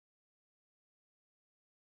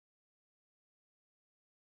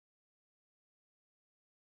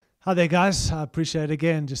Hi there, guys. I appreciate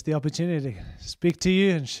again just the opportunity to speak to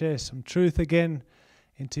you and share some truth again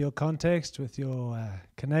into your context with your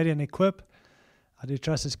Canadian equip. I do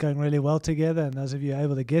trust it's going really well together, and those of you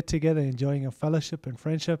able to get together, enjoying your fellowship and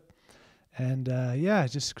friendship. And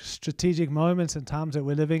just strategic moments and times that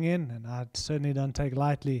we're living in, and I certainly don't take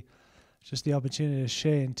lightly just the opportunity to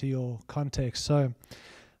share into your context. So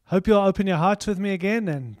hope you'll open your hearts with me again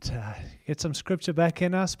and get some scripture back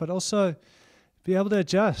in us, but also be able to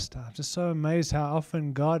adjust. I'm just so amazed how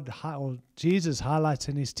often Jesus highlights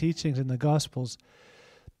in his teachings in the Gospels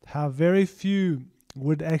how very few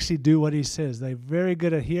would actually do what he says. They're very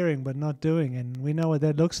good at hearing but not doing, and we know what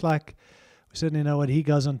that looks like. We certainly know what he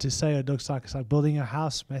goes on to say it looks like. It's like building a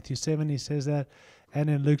house. Matthew 7, he says that, and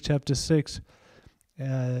in Luke chapter 6,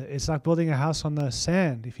 it's like building a house on the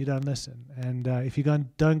sand if you don't listen, and if you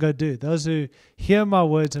don't go do. Those who hear my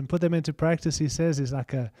words and put them into practice, he says, is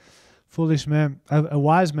like a foolish man, a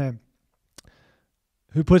wise man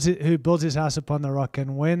who builds his house upon the rock,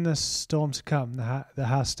 and when the storms come, the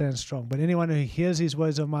house stands strong. But anyone who hears these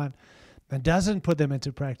words of mine and doesn't put them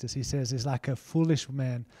into practice, he says, is like a foolish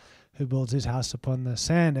man who builds his house upon the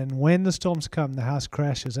sand. And when the storms come, the house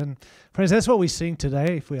crashes. And friends, that's what we're seeing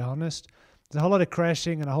today, if we're honest. There's a whole lot of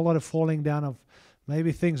crashing and a whole lot of falling down of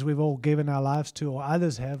maybe things we've all given our lives to or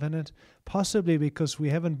others haven't it, possibly because we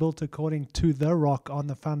haven't built according to the rock, on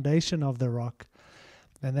the foundation of the rock,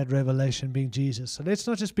 and that revelation being Jesus. So let's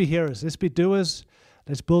not just be hearers, let's be doers,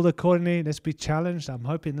 let's build accordingly, let's be challenged. I'm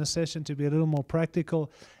hoping this session to be a little more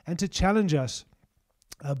practical and to challenge us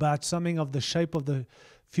about something of the shape of the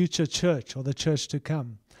future church or the church to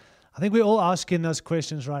come. I think we're all asking those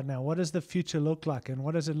questions right now. What does the future look like, and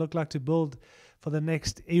what does it look like to build for the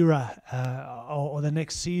next era or the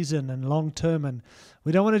next season and long term? And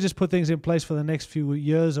we don't want to just put things in place for the next few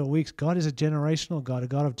years or weeks. God is a generational God, a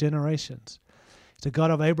God of generations. He's a God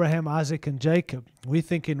of Abraham, Isaac, and Jacob. We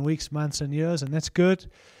think in weeks, months, and years, and that's good.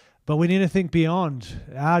 But we need to think beyond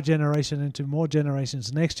our generation into more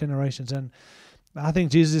generations, next generations. And I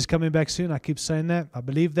think Jesus is coming back soon. I keep saying that. I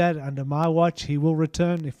believe that. Under my watch, he will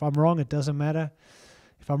return. If I'm wrong, it doesn't matter.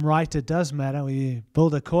 If I'm right, it does matter. We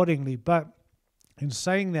build accordingly. But in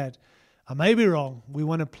saying that, I may be wrong. We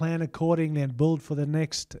want to plan accordingly and build for the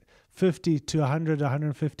next 50 to 100,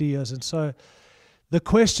 150 years. And so the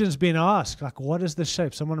question's been asked, like, what is the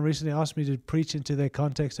shape? Someone recently asked me to preach into their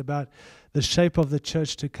context about the shape of the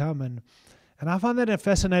church to come. And I find that a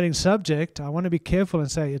fascinating subject. I want to be careful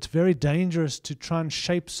and say it's very dangerous to try and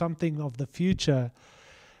shape something of the future,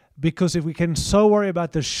 because if we can so worry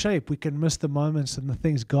about the shape, we can miss the moments and the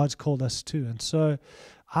things God's called us to. And so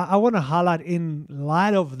I want to highlight, in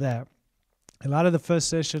light of that, in light of the first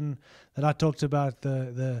session that I talked about,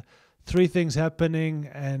 the three things happening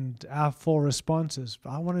and our four responses,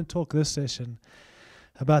 I want to talk this session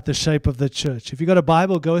about the shape of the church. If you've got a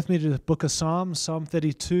Bible, go with me to the book of Psalms, Psalm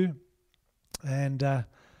 32. And,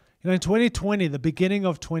 in 2020, the beginning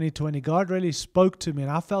of 2020, God really spoke to me,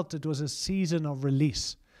 and I felt it was a season of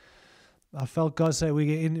release. I felt God say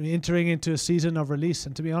we're entering into a season of release.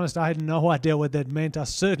 And to be honest, I had no idea what that meant. I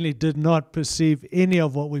certainly did not perceive any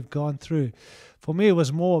of what we've gone through. For me, it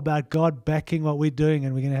was more about God backing what we're doing,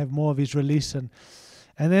 and we're going to have more of his release. And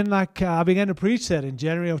then I began to preach that in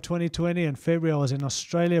January of 2020. And February, I was in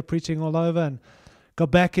Australia preaching all over, and got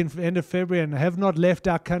back in end of February and have not left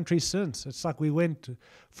our country since. It's like we went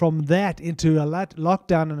from that into a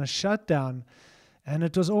lockdown and a shutdown. And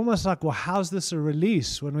it was almost like, well, how's this a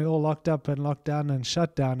release when we're all locked up and locked down and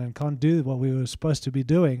shut down and can't do what we were supposed to be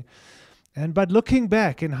doing? But looking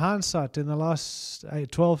back in hindsight in the last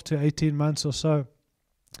 12 to 18 months or so,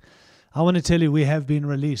 I want to tell you we have been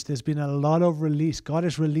released. There's been a lot of release. God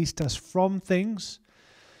has released us from things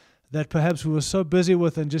that perhaps we were so busy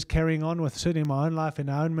with and just carrying on with, certainly in my own life, in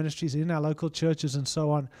our own ministries, in our local churches and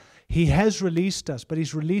so on. He has released us, but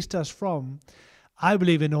he's released us from, I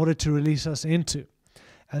believe, in order to release us into.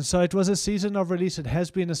 And so it was a season of release. It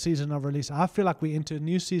has been a season of release. I feel like we're into a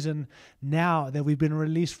new season now that we've been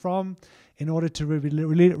released from, in order to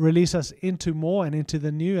release us into more and into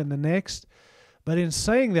the new and the next. But in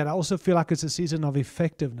saying that, I also feel like it's a season of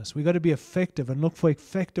effectiveness. We've got to be effective and look for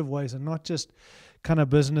effective ways and not just kind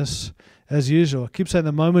of business as usual. I keep saying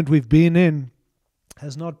the moment we've been in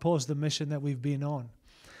has not paused the mission that we've been on.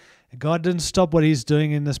 God didn't stop what he's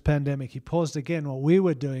doing in this pandemic. He paused again what we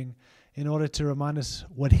were doing in order to remind us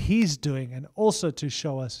what he's doing, and also to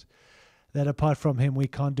show us that apart from him we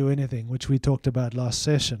can't do anything, which we talked about last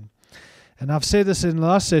session. And I've said this in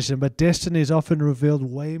last session, but destiny is often revealed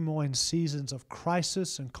way more in seasons of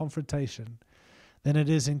crisis and confrontation than it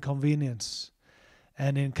is in convenience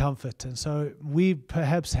and in comfort. And so we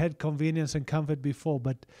perhaps had convenience and comfort before,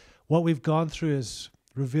 but what we've gone through has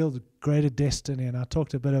revealed greater destiny. And I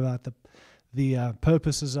talked a bit about the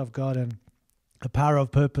purposes of God and the power of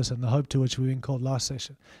purpose and the hope to which we've been called last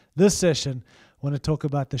session. This session, I want to talk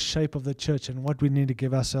about the shape of the church and what we need to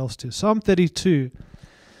give ourselves to. Psalm 32,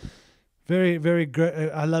 very, very great.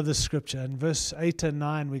 I love this scripture. In verse 8 and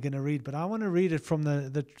 9 we're going to read, but I want to read it from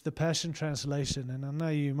the Passion Translation. And I know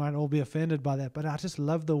you might all be offended by that, but I just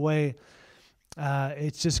love the way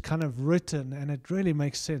it's just kind of written, and it really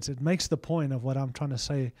makes sense. It makes the point of what I'm trying to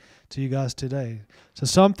say to you guys today. So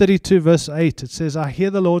Psalm 32 verse 8, it says, I hear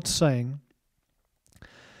the Lord saying,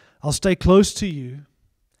 I'll stay close to you,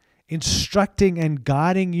 instructing and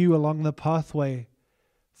guiding you along the pathway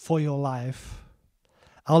for your life.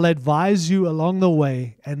 I'll advise you along the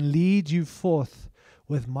way and lead you forth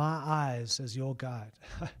with my eyes as your guide.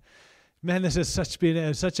 Man, this has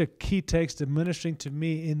been such a key text in ministering to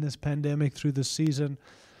me in this pandemic through this season.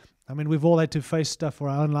 I mean, we've all had to face stuff for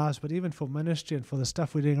our own lives, but even for ministry and for the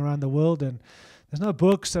stuff we're doing around the world. And there's no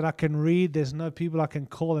books that I can read. There's no people I can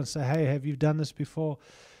call and say, hey, have you done this before?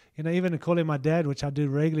 You know, even calling my dad, which I do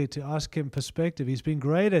regularly, to ask him perspective. He's been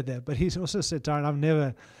great at that. But he's also said, Tyrone, I've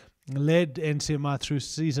never led NCMI through a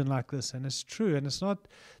season like this. And it's true. And it's not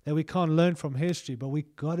that we can't learn from history, but we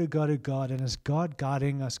got to go to God. And it's God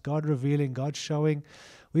guiding us, God revealing, God showing.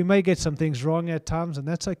 We may get some things wrong at times, and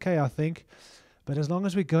that's okay, I think. But as long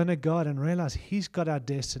as we go to God and realize He's got our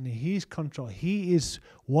destiny, He's control, He is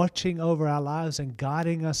watching over our lives and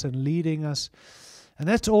guiding us and leading us. And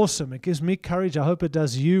that's awesome. It gives me courage. I hope it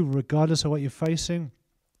does you, regardless of what you're facing,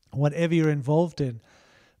 whatever you're involved in.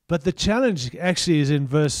 But the challenge actually is in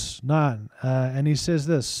verse 9. And he says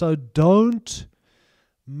this, so don't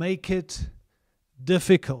make it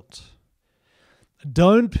difficult.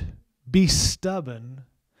 Don't be stubborn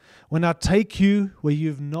when I take you where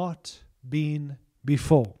you've not been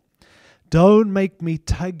before. Don't make me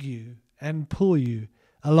tug you and pull you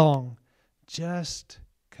along. Just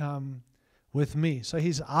come with me. So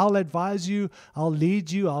I'll advise you, I'll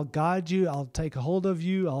lead you, I'll guide you, I'll take a hold of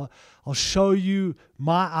you, I'll show you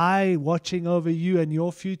my eye watching over you and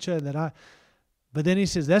your future. But then he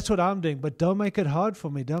says, that's what I'm doing, but don't make it hard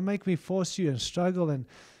for me. Don't make me force you and struggle, and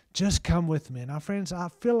just come with me. And our friends, I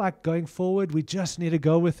feel like going forward, we just need to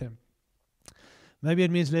go with Him. Maybe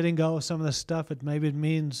it means letting go of some of the stuff. Maybe it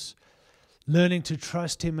means learning to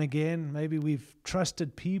trust Him again. Maybe we've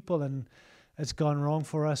trusted people and it's gone wrong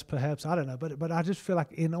for us, perhaps. I don't know. But I just feel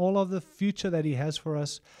like in all of the future that He has for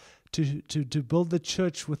us, to build the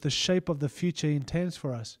church with the shape of the future He intends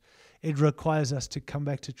for us, it requires us to come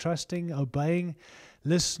back to trusting, obeying,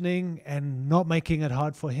 listening, and not making it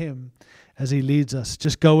hard for Him as He leads us.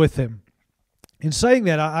 Just go with Him. In saying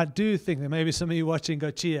that, I do think that maybe some of you watching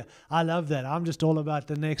go, cheer, I love that. I'm just all about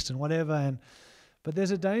the next and whatever. But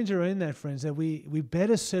there's a danger in that, friends, that we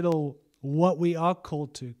better settle what we are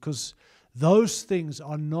called to, because those things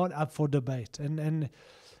are not up for debate. And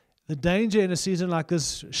the danger in a season like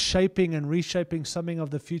this, shaping and reshaping something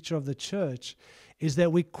of the future of the church, is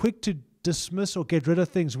that we're quick to dismiss or get rid of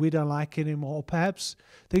things we don't like anymore, or perhaps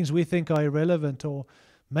things we think are irrelevant, or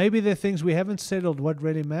maybe they're things we haven't settled what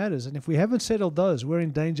really matters. And if we haven't settled those, we're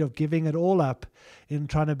in danger of giving it all up in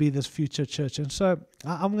trying to be this future church. And so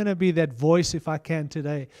I'm going to be that voice, if I can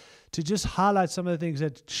today, to just highlight some of the things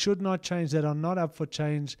that should not change, that are not up for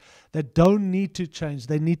change, that don't need to change.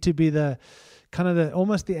 They need to be the kind of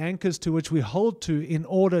almost the anchors to which we hold to in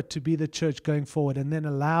order to be the church going forward, and then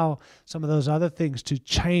allow some of those other things to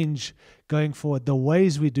change going forward. The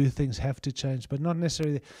ways we do things have to change, but not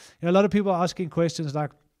necessarily. A lot of people are asking questions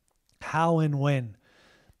like how and when.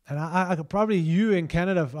 And I probably you in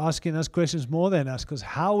Canada are asking us questions more than us, because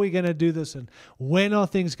how are we going to do this, and when are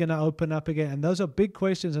things going to open up again? And those are big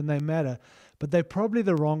questions and they matter, but they're probably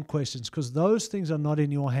the wrong questions, because those things are not in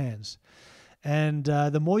your hands. And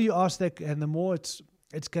the more you ask that, and the more it's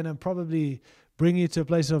going to probably bring you to a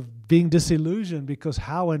place of being disillusioned, because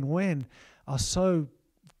how and when are so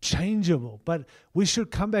changeable. But we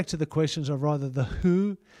should come back to the questions of rather the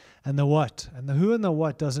who and the what. And the who and the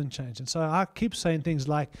what doesn't change. And so I keep saying things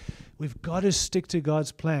like, we've got to stick to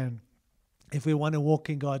God's plan if we want to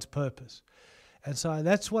walk in God's purpose. And so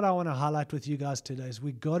that's what I want to highlight with you guys today, is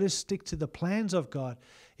we've got to stick to the plans of God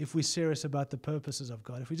if we're serious about the purposes of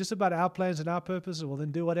God. If we're just about our plans and our purposes, well,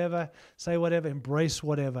 then do whatever, say whatever, embrace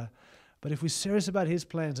whatever. But if we're serious about His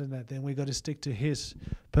plans and that, then we've got to stick to His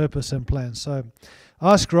purpose and plans. So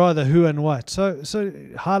ask rather who and what. So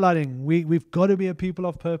highlighting, we've got to be a people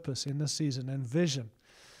of purpose in this season and vision.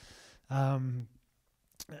 The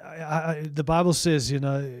Bible says,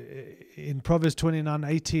 in Proverbs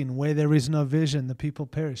 29:18, where there is no vision, the people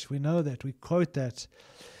perish. We know that. We quote that.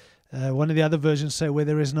 One of the other versions say, where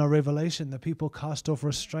there is no revelation, the people cast off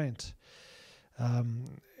restraint.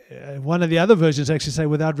 One of the other versions actually say,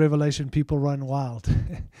 without revelation, people run wild.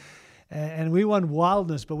 And we want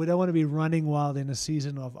wildness, but we don't want to be running wild in a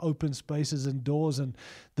season of open spaces and doors and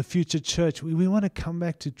the future church. We want to come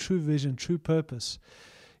back to true vision, true purpose.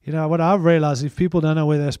 You know, what I've realized, if people don't know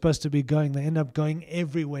where they're supposed to be going, they end up going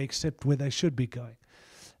everywhere except where they should be going.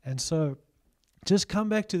 And so just come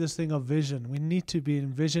back to this thing of vision. We need to be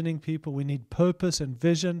envisioning people. We need purpose and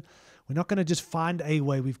vision. We're not going to just find a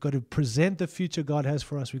way. We've got to present the future God has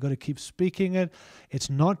for us. We've got to keep speaking it. It's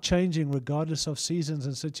not changing regardless of seasons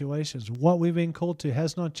and situations. What we've been called to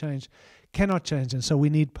has not changed, cannot change. And so we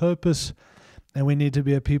need purpose, and we need to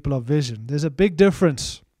be a people of vision. There's a big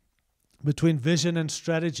difference between vision and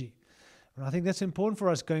strategy. And I think that's important for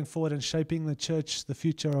us going forward and shaping the church, the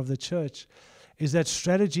future of the church, is that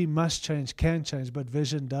strategy must change, can change, but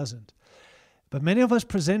vision doesn't. But many of us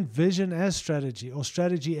present vision as strategy or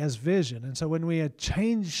strategy as vision. And so when we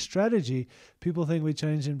change strategy, people think we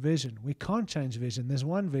change in vision. We can't change vision. There's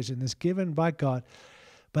one vision that's given by God,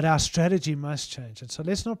 but our strategy must change. And so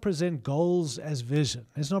let's not present goals as vision.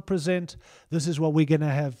 Let's not present this is what we're going to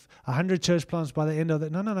have 100 church plants by the end of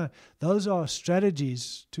it. No. Those are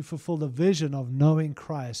strategies to fulfill the vision of knowing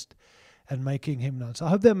Christ and making Him known. So I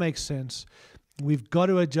hope that makes sense. We've got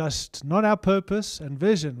to adjust not our purpose and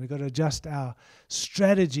vision. We've got to adjust our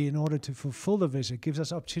strategy in order to fulfill the vision. It gives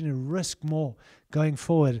us opportunity to risk more going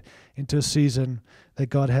forward into a season that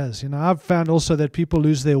God has. You know, I've found also that people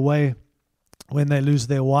lose their way when they lose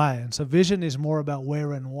their why. And so vision is more about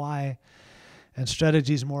where and why, and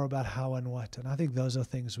strategy is more about how and what. And I think those are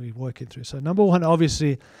things we're working through. So number one,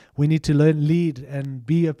 obviously, we need to learn, lead, and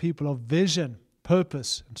be a people of vision,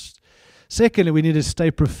 purpose. Secondly, we need to stay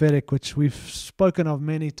prophetic, which we've spoken of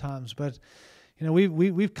many times. But you know,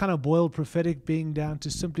 we've kind of boiled prophetic being down to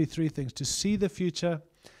simply three things: to see the future,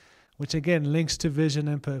 which again links to vision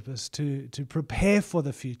and purpose; to prepare for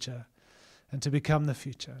the future, and to become the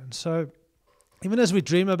future. And so, even as we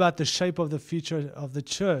dream about the shape of the future of the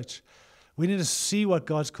church, we need to see what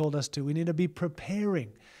God's called us to. We need to be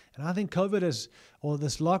preparing. And I think COVID or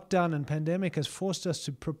this lockdown and pandemic has forced us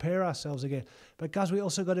to prepare ourselves again. But guys, we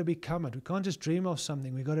also got to become it. We can't just dream of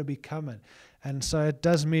something. We've got to become it. And so it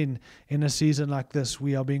does mean in a season like this,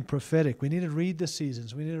 we are being prophetic. We need to read the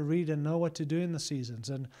seasons. We need to read and know what to do in the seasons.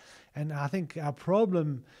 And I think our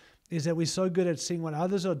problem is that we're so good at seeing what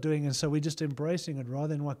others are doing, and so we're just embracing it rather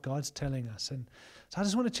than what God's telling us. And so I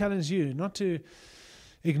just want to challenge you not to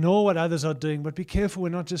ignore what others are doing, but be careful we're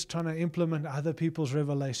not just trying to implement other people's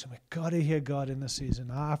revelation. We've got to hear God in the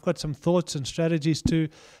season. I've got some thoughts and strategies too,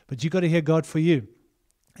 but you've got to hear God for you.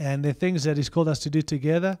 And there are things that He's called us to do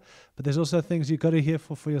together, but there's also things you've got to hear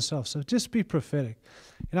for yourself. So just be prophetic.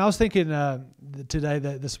 You know, I was thinking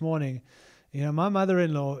this morning, you know, my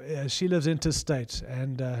mother-in-law, she lives interstate,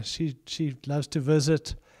 and she loves to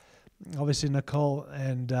visit, obviously Nicole,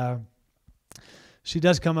 and she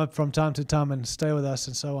does come up from time to time and stay with us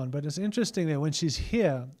and so on. But it's interesting that when she's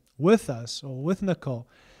here with us or with Nicole,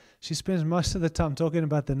 she spends most of the time talking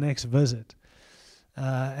about the next visit.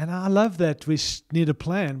 And I love that we need a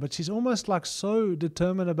plan, but she's almost like so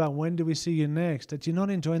determined about when do we see you next that you're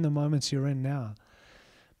not enjoying the moments you're in now.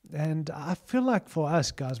 And I feel like for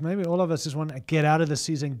us, guys, maybe all of us just want to get out of the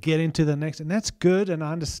season, get into the next. And that's good, and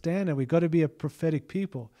I understand it. We've got to be a prophetic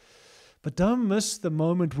people. But don't miss the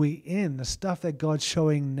moment we're in, the stuff that God's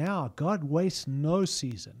showing now. God wastes no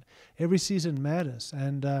season. Every season matters.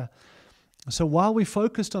 And so while we're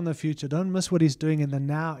focused on the future, don't miss what He's doing in the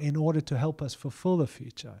now in order to help us fulfill the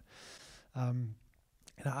future.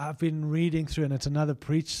 You know, I've been reading through, and it's another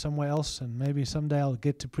preach somewhere else, and maybe someday I'll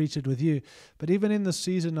get to preach it with you. But even in the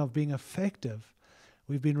season of being effective,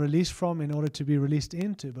 we've been released from in order to be released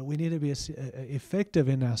into, but we need to be effective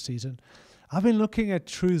in our season. I've been looking at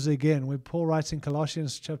truths again, where Paul writes in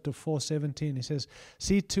Colossians chapter 4:17, he says,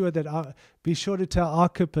 "See to it that be sure to tell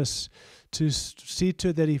Archippus to see to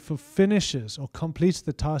it that he finishes or completes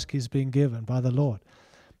the task he's been given by the Lord."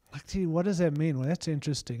 Actually, what does that mean? Well, that's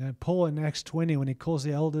interesting. And Paul in Acts 20, when he calls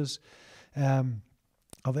the elders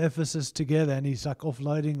of Ephesus together, and he's like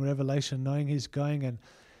offloading revelation, knowing he's going,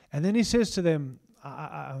 and then he says to them,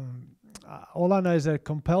 all I know is that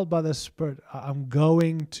compelled by the Spirit, I'm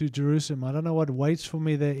going to Jerusalem. I don't know what waits for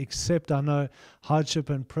me there, except I know hardship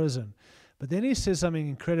and prison. But then he says something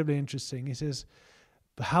incredibly interesting. He says,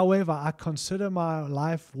 however, I consider my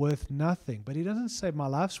life worth nothing. But he doesn't say my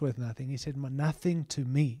life's worth nothing. He said nothing to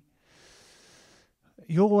me.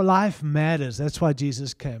 Your life matters. That's why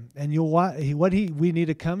Jesus came. And we need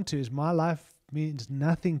to come to is my life means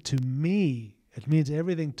nothing to me. It means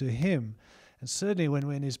everything to Him. And certainly when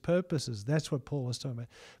we're in his purposes, that's what Paul was talking about.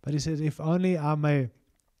 But he says, if only I may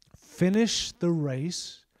finish the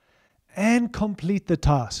race and complete the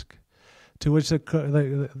task to which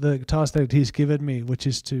the task that he's given me, which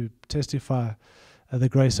is to testify the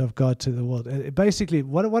grace of God to the world. Basically,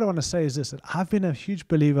 what I want to say is this, that I've been a huge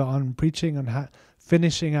believer on preaching on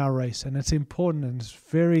finishing our race, and it's important and it's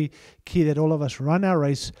very key that all of us run our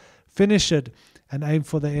race, finish it, and aim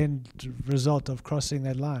for the end result of crossing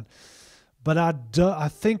that line. But I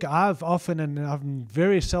think I've often, and I've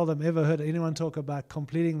very seldom ever heard anyone talk about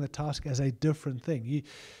completing the task as a different thing.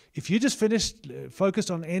 If you just focused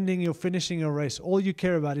on finishing your race, all you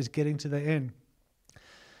care about is getting to the end,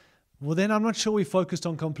 well, then I'm not sure we focused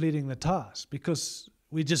on completing the task, because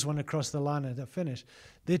we just want to cross the line at the finish.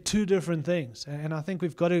 They're two different things. And I think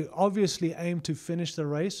we've got to obviously aim to finish the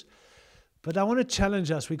race, but I want to challenge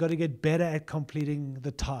us. We've got to get better at completing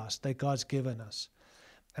the task that God's given us.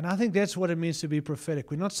 And I think that's what it means to be prophetic.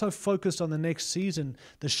 We're not so focused on the next season,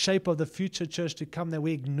 the shape of the future church to come, that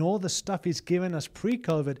we ignore the stuff he's given us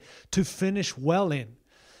pre-COVID to finish well in.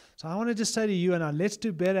 So I want to just say to you and I, let's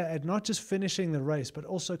do better at not just finishing the race, but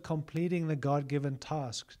also completing the God-given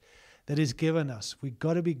tasks that he's given us. We've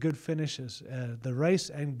got to be good finishers, the race,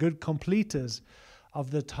 and good completers of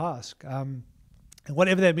the task. And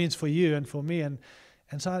whatever that means for you and for me. And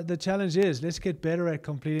so the challenge is, let's get better at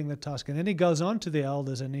completing the task. And then he goes on to the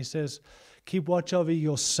elders and he says, keep watch over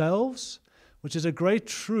yourselves, which is a great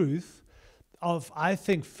truth of, I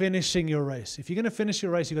think, finishing your race. If you're going to finish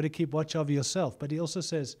your race, you've got to keep watch over yourself. But he also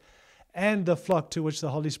says, and the flock to which the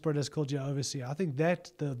Holy Spirit has called you overseer. I think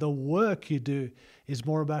that the work you do is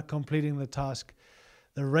more about completing the task.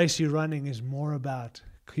 The race you're running is more about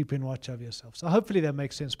keeping watch over yourself. So hopefully that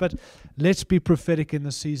makes sense. But let's be prophetic in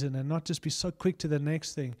the season and not just be so quick to the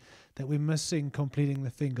next thing that we're missing completing the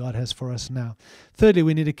thing God has for us now. Thirdly,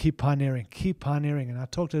 we need to keep pioneering. Keep pioneering. And I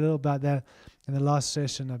talked a little about that in the last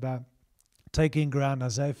session about taking ground,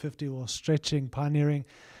 Isaiah 50, or stretching, pioneering,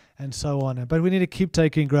 and so on. But we need to keep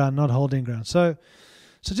taking ground, not holding ground. So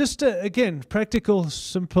just, again, practical,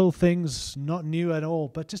 simple things, not new at all,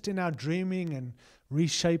 but just in our dreaming and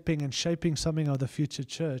reshaping and shaping something of the future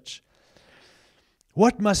church.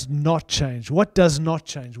 What must not change? What does not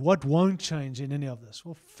change? What won't change in any of this?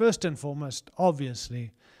 Well, first and foremost,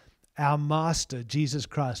 obviously, our Master, Jesus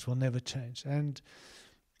Christ, will never change. And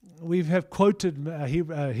we have quoted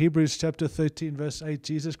Hebrews chapter 13, verse 8,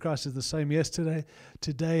 Jesus Christ is the same yesterday,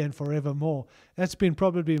 today, and forevermore. That's been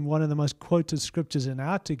probably one of the most quoted scriptures in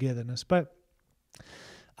our togetherness. But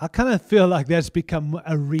I kind of feel like that's become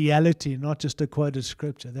a reality, not just a quoted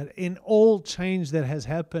scripture, that in all change that has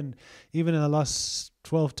happened, even in the last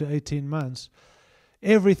 12 to 18 months,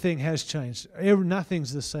 everything has changed.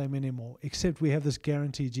 Nothing's the same anymore, except we have this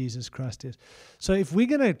guarantee Jesus Christ is. So if we're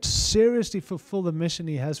going to seriously fulfill the mission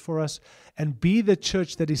he has for us and be the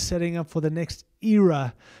church that he's setting up for the next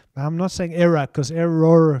era, I'm not saying era, because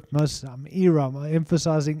error, era, I'm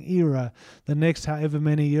emphasizing era, the next however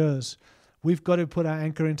many years, we've got to put our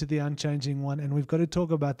anchor into the unchanging one, and we've got to talk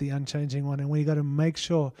about the unchanging one, and we've got to make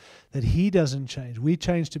sure that he doesn't change. We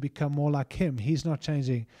change to become more like him. He's not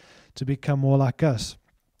changing to become more like us.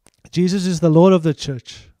 Jesus is the Lord of the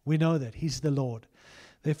church. We know that. He's the Lord.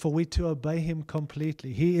 Therefore, we to obey him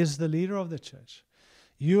completely. He is the leader of the church.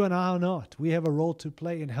 You and I are not. We have a role to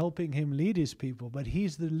play in helping him lead his people, but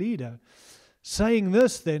he's the leader. Saying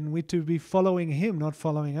this, then, we to be following him, not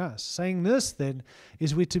following us. Saying this, then,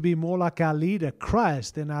 is we to be more like our leader,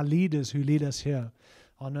 Christ, than our leaders who lead us here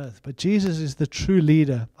on earth. But Jesus is the true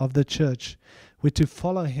leader of the church. We're to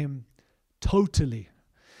follow him totally.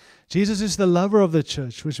 Jesus is the lover of the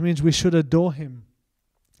church, which means we should adore him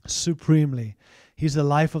supremely. He's the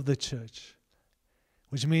life of the church,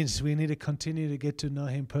 which means we need to continue to get to know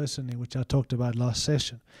him personally, which I talked about last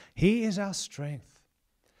session. He is our strength.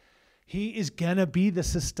 He is going to be the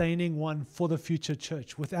sustaining one for the future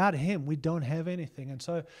church. Without him, we don't have anything. And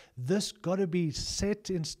so this got to be set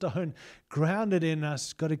in stone, grounded in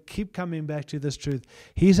us, got to keep coming back to this truth.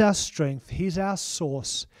 He's our strength. He's our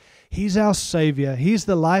source. He's our Savior. He's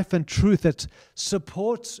the life and truth that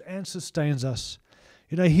supports and sustains us.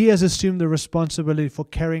 You know, he has assumed the responsibility for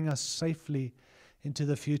carrying us safely into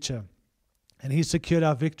the future. And he secured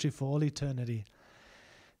our victory for all eternity.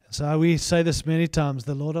 And so we say this many times,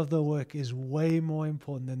 the Lord of the work is way more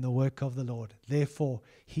important than the work of the Lord. Therefore,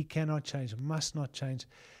 he cannot change, must not change.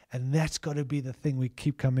 And that's got to be the thing we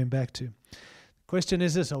keep coming back to. Question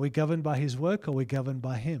is this, are we governed by his work or are we governed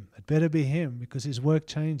by him? It better be him because his work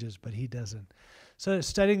changes, but he doesn't. So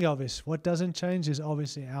stating the obvious, what doesn't change is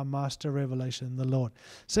obviously our master revelation, the Lord.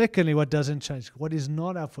 Secondly, what doesn't change, what is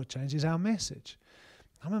not up for change is our message.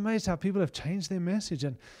 I'm amazed how people have changed their message.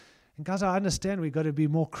 And guys, I understand we've got to be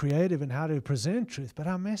more creative in how to present truth, but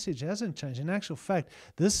our message hasn't changed. In actual fact,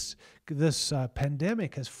 this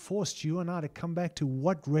pandemic has forced you and I to come back to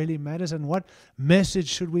what really matters and what message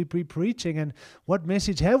should we be preaching and what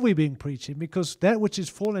message have we been preaching, because that which is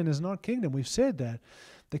fallen is not kingdom. We've said that.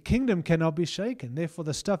 The kingdom cannot be shaken. Therefore,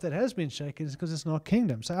 the stuff that has been shaken is because it's not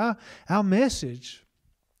kingdom. So our message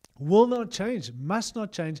will not change, must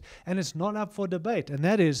not change, and it's not up for debate. And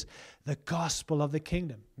that is the gospel of the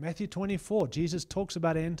kingdom. Matthew 24, Jesus talks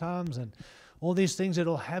about end times and all these things that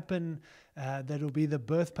will happen, that will be the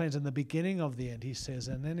birth pains and the beginning of the end, he says.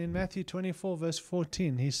 And then in Matthew 24, verse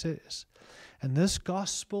 14, he says, and this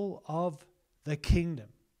gospel of the kingdom,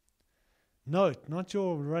 note, not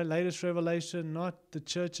your latest revelation, not the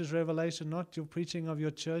church's revelation, not your preaching of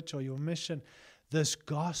your church or your mission, this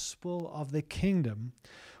gospel of the kingdom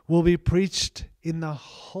will be preached in the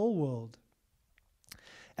whole world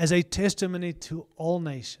as a testimony to all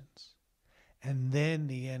nations, and then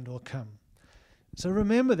the end will come. So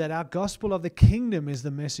remember that our gospel of the kingdom is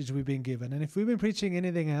the message we've been given. And if we've been preaching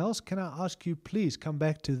anything else, can I ask you, please come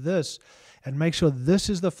back to this and make sure this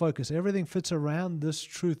is the focus. Everything fits around this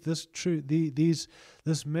truth,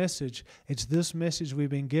 this message. It's this message we've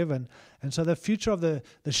been given. And so the future of the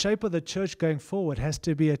shape of the church going forward has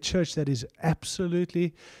to be a church that is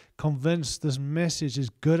absolutely convinced this message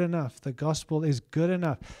is good enough. The gospel is good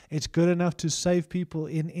enough. It's good enough to save people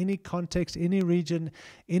in any context, any region,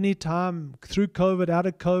 any time, through COVID, out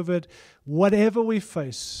of COVID, whatever we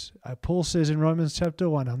face. Paul says in Romans chapter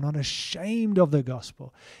 1, I'm not ashamed of the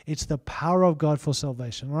gospel. It's the power of God for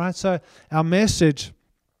salvation. All right, so our message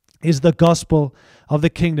is the gospel of the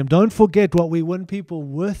kingdom. Don't forget, what we win people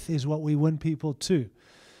with is what we win people to.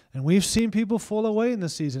 And we've seen people fall away in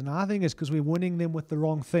this season. I think it's because we're winning them with the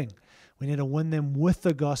wrong thing. We need to win them with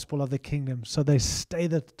the gospel of the kingdom so they stay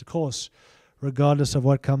the course regardless of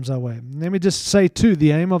what comes our way. And let me just say too,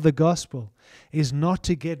 the aim of the gospel is not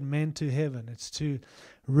to get men to heaven. It's to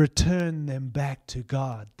return them back to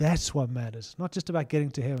God. That's what matters. It's not just about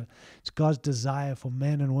getting to heaven. It's God's desire for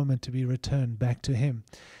men and women to be returned back to Him,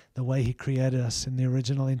 the way He created us in the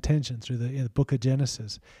original intention through the book of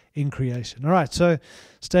Genesis in creation. All right, so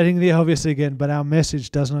stating the obvious again, but our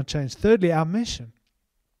message does not change. Thirdly, our mission.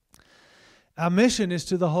 Our mission is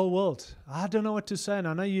to the whole world. I don't know what to say, and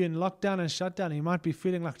I know you're in lockdown and shutdown. You might be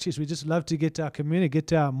feeling like, geez, we just love to get to our community, get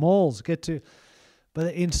to our malls,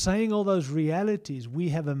 But in saying all those realities, we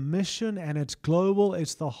have a mission, and it's global,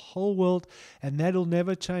 it's the whole world, and that'll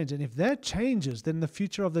never change. And if that changes, then the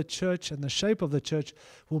future of the church and the shape of the church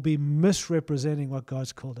will be misrepresenting what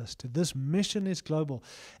God's called us to. This mission is global,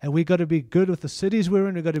 and we've got to be good with the cities we're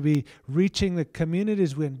in, we've got to be reaching the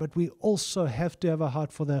communities we're in, but we also have to have a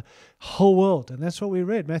heart for the whole world. And that's what we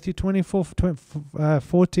read, Matthew 24,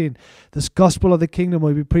 14. This gospel of the kingdom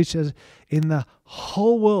will be preached as in the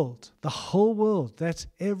whole world. The whole world. That's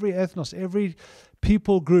every ethnos, every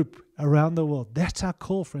people group around the world. That's our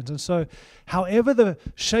call, friends. And so however the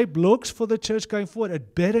shape looks for the church going forward,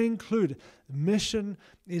 it better include mission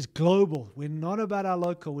is global. We're not about our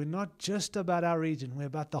local. We're not just about our region. We're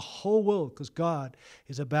about the whole world, because God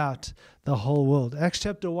is about the whole world. Acts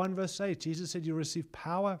chapter 1 verse 8, Jesus said, you'll receive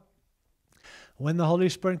power when the Holy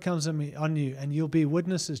Spirit comes on you, and you'll be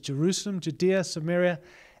witnesses, Jerusalem, Judea, Samaria,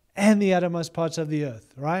 and the uttermost parts of the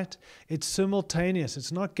earth, right? It's simultaneous.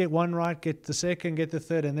 It's not get one right, get the second, get the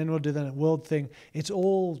third, and then we'll do the world thing. It's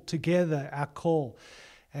all together, our call.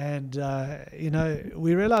 And,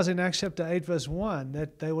 we realize in Acts chapter 8, verse 1,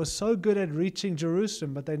 that they were so good at reaching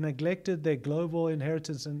Jerusalem, but they neglected their global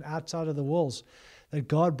inheritance and outside of the walls, that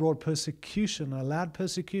God brought persecution, allowed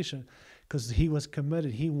persecution, because He was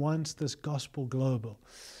committed. He wants this gospel global.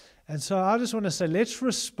 And so I just want to say, let's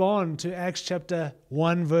respond to Acts chapter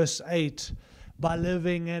 1, verse 8 by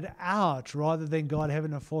living it out, rather than God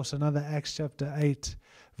having to force another Acts chapter 8,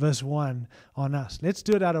 verse 1 on us. Let's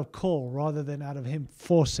do it out of call rather than out of Him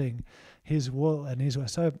forcing His will and His way.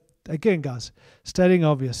 So again, guys, stating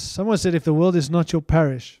obvious. Someone said, if the world is not your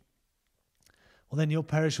parish, well, then your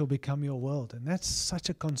parish will become your world. And that's such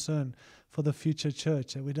a concern for the future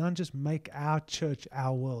church, that we don't just make our church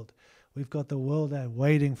our world. We've got the world there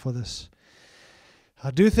waiting for this.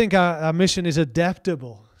 I do think our mission is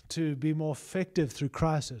adaptable to be more effective through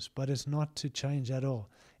crisis, but it's not to change at all.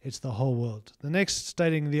 It's the whole world. The next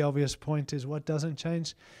stating the obvious point is what doesn't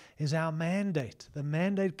change is our mandate. The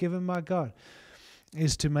mandate given by God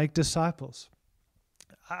is to make disciples.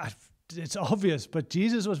 It's obvious, but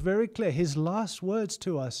Jesus was very clear. His last words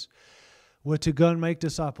to us were to go and make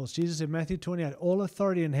disciples. Jesus in Matthew 28, all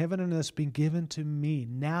authority in heaven and earth has been given to me.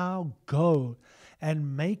 Now go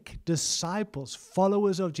and make disciples,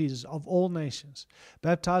 followers of Jesus, of all nations,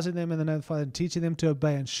 baptizing them in the name of the Father and teaching them to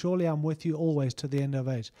obey, and surely I'm with you always to the end of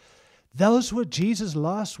age. Those were Jesus'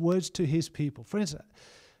 last words to his people. Friends,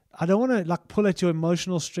 I don't want to pull at your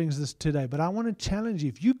emotional strings today, but I want to challenge you.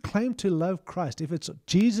 If you claim to love Christ, if it's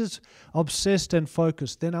Jesus obsessed and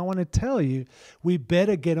focused, then I want to tell you we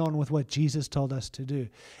better get on with what Jesus told us to do.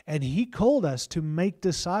 And he called us to make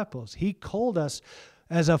disciples. He called us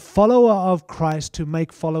as a follower of Christ to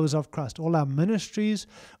make followers of Christ. All our ministries,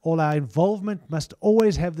 all our involvement must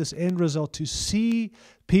always have this end result to see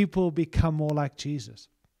people become more like Jesus.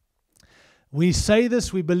 We say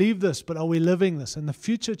this, we believe this, but are we living this? And the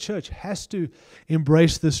future church has to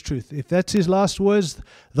embrace this truth. If that's his last words,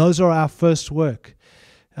 those are our first work.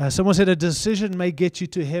 Someone said a decision may get you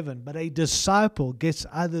to heaven, but a disciple gets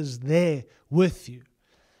others there with you.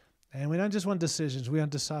 And we don't just want decisions, we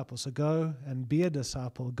want disciples. So go and be a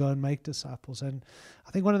disciple, go and make disciples. And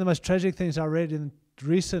I think one of the most tragic things I read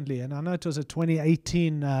recently, and I know it was a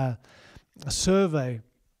 2018 survey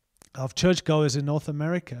of churchgoers in North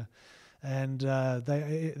America, and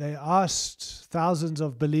they asked thousands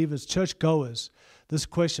of believers, churchgoers, this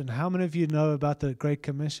question: how many of you know about the Great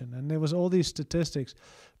Commission? And there was all these statistics,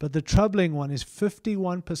 but the troubling one is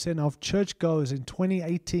 51% of churchgoers in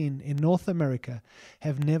 2018 in North America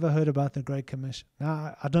have never heard about the Great Commission.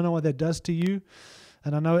 Now, I don't know what that does to you,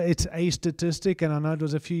 and I know it's a statistic, and I know it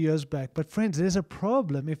was a few years back, but friends, there's a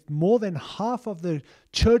problem if more than half of the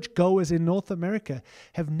churchgoers in North America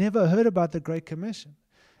have never heard about the Great Commission.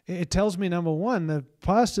 It tells me, number one, the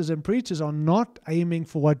pastors and preachers are not aiming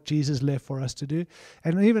for what Jesus left for us to do.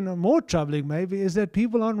 And even more troubling maybe is that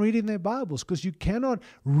people aren't reading their Bibles, because you cannot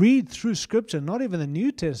read through Scripture, not even the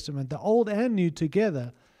New Testament, the Old and New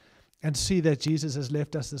together, and see that Jesus has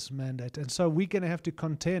left us this mandate. And so we're going to have to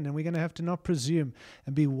contend, and we're going to have to not presume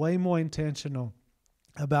and be way more intentional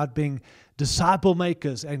about being disciple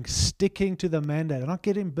makers and sticking to the mandate and not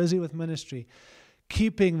getting busy with ministry,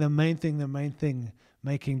 keeping the main thing.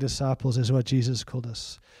 Making disciples is what Jesus called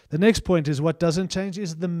us. The next point is what doesn't change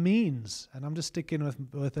is the means. And I'm just sticking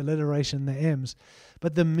with alliteration, the M's.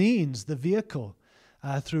 But the means, the vehicle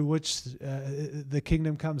through which the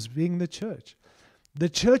kingdom comes, being the church. The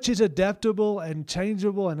church is adaptable and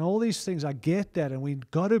changeable and all these things. I get that, and we've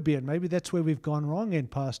got to be. And maybe that's where we've gone wrong in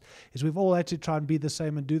past, is we've all had to try and be the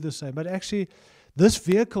same and do the same. But actually, this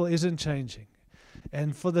vehicle isn't changing.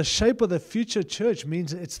 And for the shape of the future church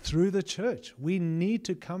means it's through the church. We need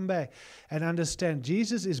to come back and understand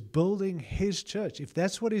Jesus is building his church. If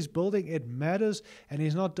that's what he's building, it matters, and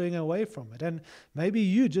he's not doing away from it. And maybe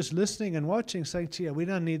you just listening and watching saying, gee, we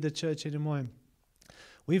don't need the church anymore.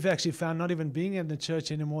 We've actually found not even being in the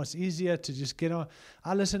church anymore, it's easier to just get on.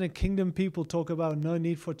 I listen to kingdom people talk about no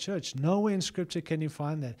need for church. Nowhere in Scripture can you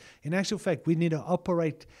find that. In actual fact, we need to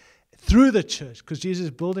operate through the church, because Jesus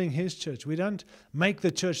is building his church. We don't make the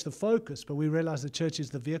church the focus, but we realize the church is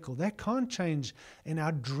the vehicle. That can't change in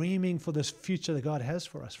our dreaming for this future that God has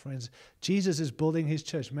for us, friends. Jesus is building his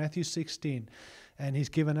church, Matthew 16, and he's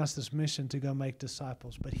given us this mission to go make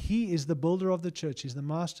disciples. But he is the builder of the church. He's the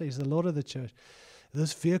master. He's the Lord of the church.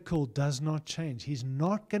 This vehicle does not change. He's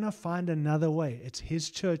not going to find another way. It's his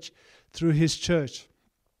church through his church.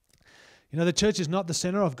 You know, the church is not the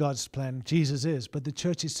center of God's plan. Jesus is, but the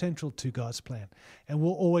church is central to God's plan and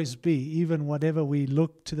will always be. Even whatever we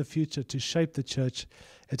look to the future to shape the church,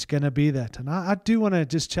 it's going to be that. And I do want to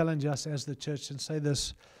just challenge us as the church and say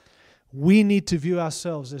this: we need to view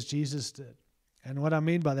ourselves as Jesus did. And what I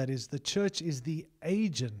mean by that is the church is the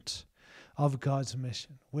agent of God's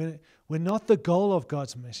mission. We're not the goal of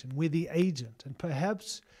God's mission. We're the agent. And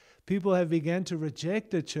perhaps people have begun to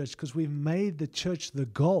reject the church because we've made the church the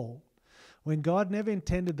goal, when God never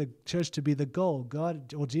intended the church to be the goal.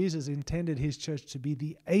 God, or Jesus, intended his church to be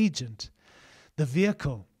the agent, the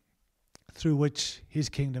vehicle through which his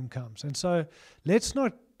kingdom comes. And so let's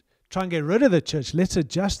not try and get rid of the church. Let's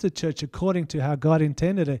adjust the church according to how God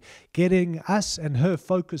intended it, getting us and her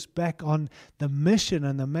focused back on the mission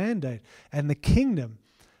and the mandate and the kingdom.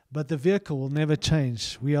 But the vehicle will never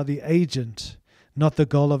change. We are the agent, not the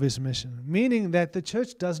goal of his mission. Meaning that the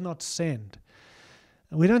church does not send.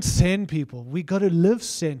 We don't send people. We got to live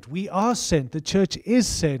sent. We are sent. The church is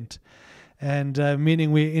sent, and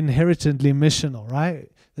meaning we're inherently missional,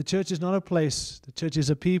 right? The church is not a place. The church is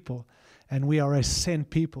a people, and we are a sent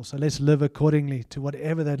people. So let's live accordingly to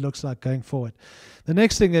whatever that looks like going forward. The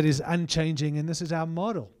next thing that is unchanging, and this is our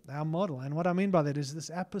model. And what I mean by that is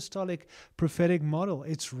this apostolic prophetic model.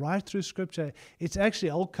 It's right through Scripture. It's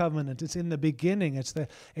actually Old Covenant. It's in the beginning. It's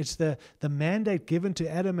the mandate given to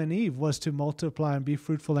Adam and Eve was to multiply and be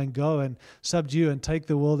fruitful and go and subdue and take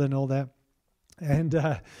the world and all that.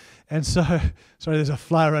 And so, sorry, there's a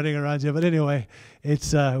fly running around here. But anyway,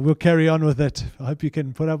 it's we'll carry on with it. I hope you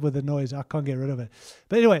can put up with the noise. I can't get rid of it.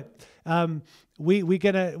 But anyway,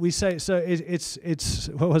 we say, so it's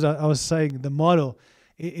what was I was saying, the model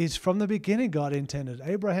is from the beginning God intended.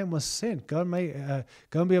 Abraham was sent. Go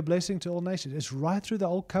and be a blessing to all nations. It's right through the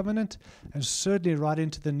Old Covenant and certainly right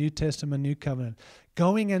into the New Testament, New Covenant.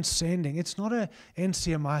 Going and sending. It's not a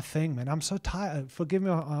NCMI thing, man. I'm so tired. Forgive me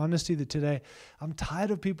my honesty today. I'm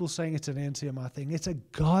tired of people saying it's an NCMI thing. It's a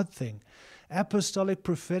God thing. Apostolic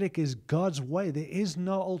prophetic is God's way. There is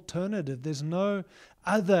no alternative. There's no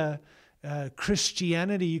other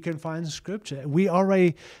Christianity you can find in Scripture. We are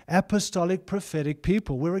a apostolic prophetic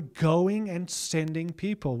people. We're a going and sending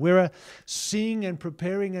people. We're a seeing and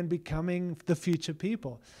preparing and becoming the future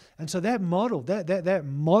people. And so that model, that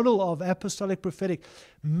model of apostolic prophetic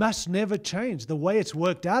must never change. The way it's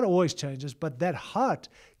worked out always changes, but that heart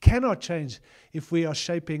cannot change if we are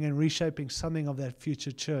shaping and reshaping something of that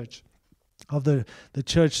future church, of the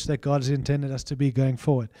church that God has intended us to be going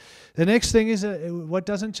forward. The next thing is, what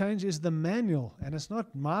doesn't change is the manual. And it's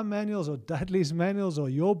not my manuals or Dudley's manuals or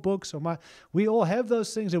your books or we all have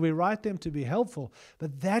those things and we write them to be helpful.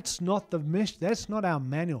 But that's not the mission. That's not our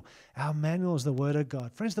manual. Our manual is the Word of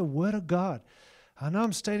God. Friends, the Word of God. I know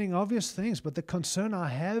I'm stating obvious things, but the concern I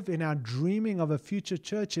have in our dreaming of a future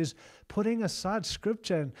church is putting aside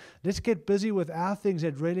Scripture and let's get busy with our things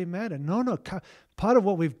that really matter. No. Part of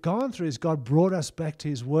what we've gone through is God brought us back to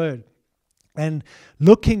His Word. And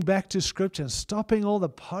looking back to Scripture and stopping all the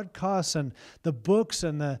podcasts and the books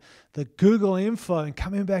and the Google info and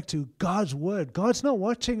coming back to God's Word. God's not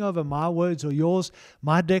watching over my words or yours,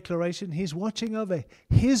 my declaration. He's watching over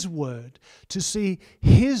His Word to see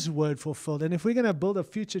His Word fulfilled. And if we're going to build a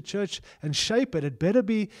future church and shape it, it better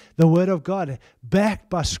be the Word of God,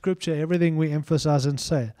 backed by Scripture, everything we emphasize and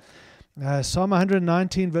say. Psalm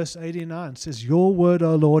 119 verse 89 says, "Your word,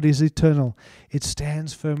 O Lord, is eternal. It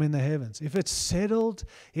stands firm in the heavens." If it's settled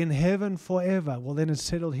in heaven forever, well, then it's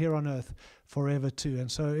settled here on earth forever too.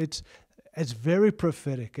 And so it's very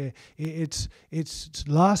prophetic. It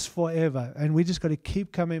lasts forever. And we just got to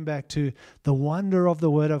keep coming back to the wonder of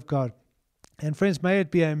the Word of God. And friends, may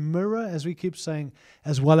it be a mirror, as we keep saying,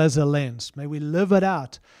 as well as a lens. May we live it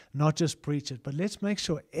out, not just preach it. But let's make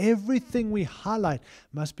sure everything we highlight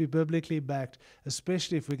must be biblically backed,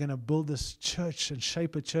 especially if we're going to build this church and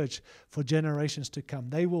shape a church for generations to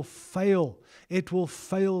come. They will fail. It will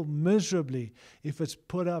fail miserably if it's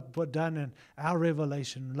put done in our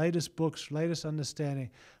revelation, latest books, latest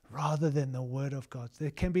understanding, rather than the Word of God.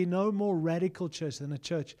 There can be no more radical church than a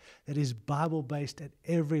church that is Bible-based at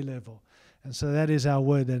every level. And so that is our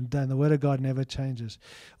word, and the Word of God never changes.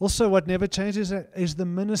 Also, what never changes is the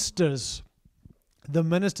ministers. The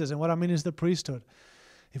ministers, and what I mean is the priesthood.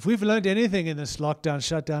 If we've learned anything in this lockdown,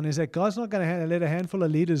 shutdown, is that God's not going to let a handful of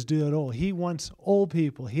leaders do it all. He wants all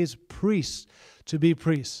people, His priests, to be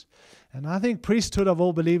priests. And I think priesthood of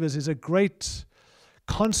all believers is a great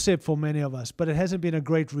concept for many of us, but it hasn't been a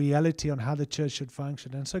great reality on how the church should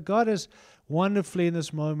function. And so God has wonderfully in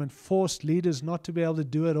this moment forced leaders not to be able to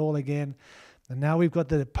do it all again. And now we've got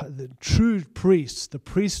the true priests, the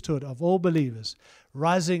priesthood of all believers,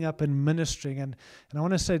 rising up and ministering. And I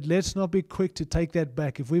want to say, let's not be quick to take that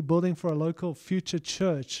back. If we're building for a local future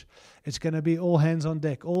church, it's going to be all hands on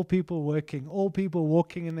deck, all people working, all people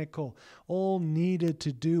walking in their call, all needed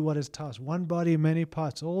to do what is tasked. One body, many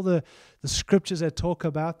parts. All the scriptures that talk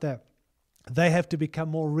about that, they have to become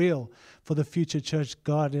more real for the future church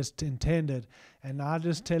God has intended. And I'm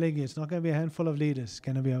just telling you, it's not going to be a handful of leaders. It's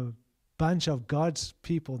going to be a bunch of God's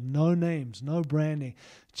people, no names, no branding,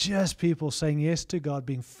 just people saying yes to God,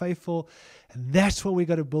 being faithful. And that's what we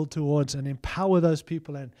got to build towards and empower those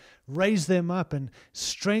people and raise them up and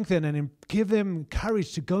strengthen and give them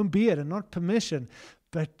courage to go and be it, and not permission,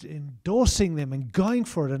 but endorsing them and going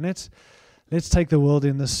for it. And let's take the world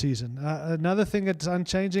in this season. Another thing that's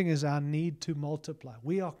unchanging is our need to multiply.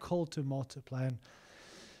 We are called to multiply. And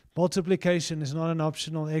multiplication is not an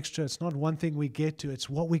optional extra. It's not one thing we get to. It's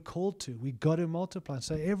what we're called to. We got to multiply.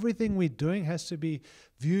 So everything we're doing has to be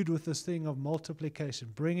viewed with this thing of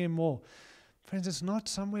multiplication. Bring in more. Friends, it's not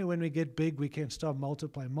somewhere when we get big we can stop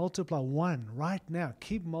multiplying. Multiply one right now.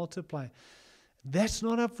 Keep multiplying. That's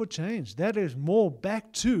not up for change. That is more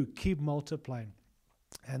back to keep multiplying.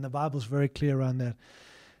 And the Bible's very clear around that.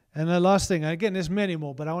 And the last thing, again, there's many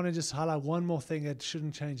more, but I want to just highlight one more thing that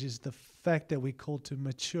shouldn't change, is the fact that we're called to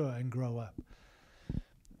mature and grow up.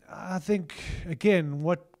 I think, again,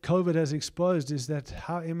 what COVID has exposed is that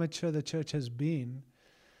how immature the church has been.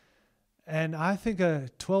 And I think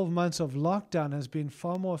 12 months of lockdown has been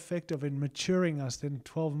far more effective in maturing us than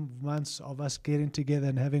 12 months of us getting together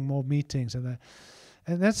and having more meetings. And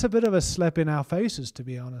that's a bit of a slap in our faces, to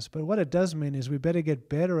be honest. But what it does mean is we better get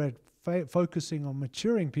better at focusing on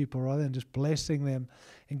maturing people rather than just blessing them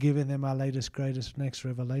and giving them our latest, greatest, next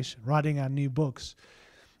revelation, writing our new books.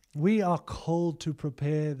 We are called to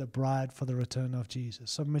prepare the bride for the return of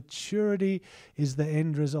Jesus. So maturity is the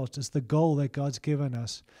end result. It's the goal that God's given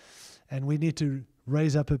us. And we need to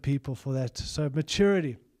raise up a people for that. So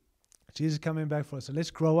maturity, Jesus is coming back for us. So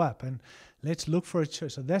let's grow up and let's look for a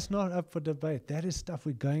church. So that's not up for debate. That is stuff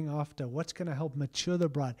we're going after. What's going to help mature the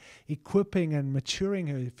bride? Equipping and maturing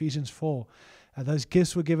her, Ephesians 4. Those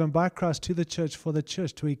gifts were given by Christ to the church for the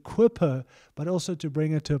church to equip her, but also to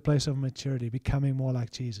bring her to a place of maturity, becoming more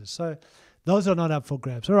like Jesus. So those are not up for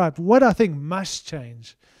grabs. All right, what I think must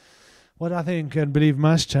change, what I think and believe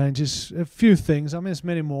must change is a few things. I mean, there's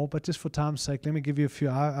many more, but just for time's sake, let me give you a few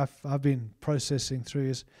I've been processing through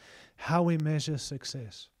is how we measure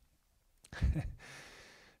success.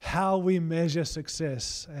 How we measure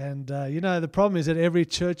success. And, the problem is that every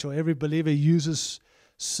church or every believer uses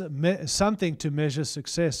something to measure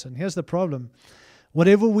success. And here's the problem.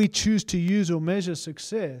 Whatever we choose to use or measure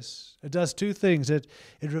success, it does two things. It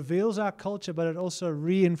reveals our culture, but it also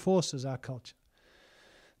reinforces our culture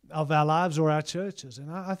of our lives or our churches.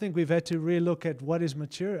 And I think we've had to relook at what is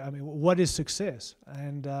what is success.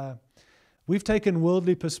 And we've taken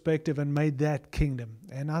worldly perspective and made that kingdom.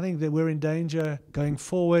 And I think that we're in danger going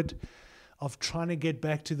forward of trying to get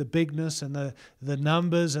back to the bigness and the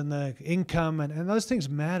numbers and the income. And those things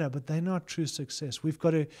matter, but they're not true success. We've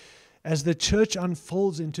got to, as the church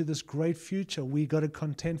unfolds into this great future, we've got to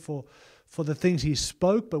contend for the things he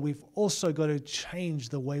spoke, but we've also got to change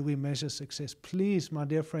the way we measure success. Please, my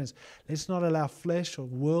dear friends, let's not allow flesh or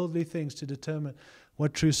worldly things to determine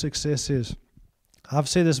what true success is. I've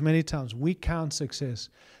said this many times. We count success,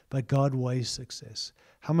 but God weighs success.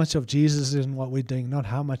 How much of Jesus is in what we're doing, not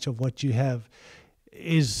how much of what you have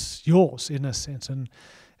is yours in a sense. And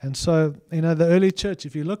so, the early church,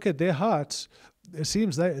 if you look at their hearts, it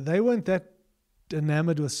seems they weren't that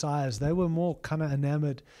enamored with size. They were more kind of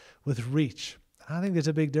enamored with reach. I think there's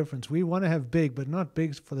a big difference. We want to have big, but not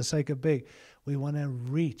big for the sake of big. We want to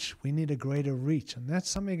reach. We need a greater reach. And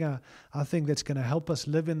that's something I think that's going to help us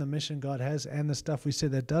live in the mission God has and the stuff we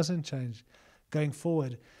said that doesn't change going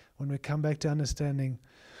forward when we come back to understanding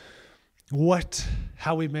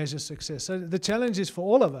how we measure success. So the challenge is for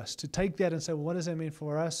all of us to take that and say, well, what does that mean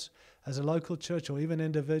for us as a local church or even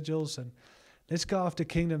individuals? And let's go after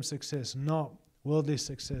kingdom success, not worldly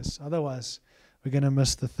success. Otherwise, we're going to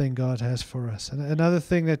miss the thing God has for us. And another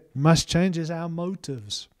thing that must change is our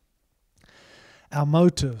motives. Our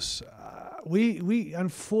motives. We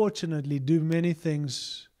unfortunately do many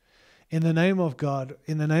things in the name of God,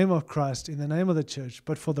 in the name of Christ, in the name of the church,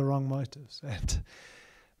 but for the wrong motives. And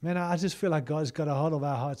man, I just feel like God's got a hold of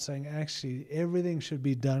our hearts saying, actually, everything should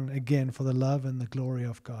be done again for the love and the glory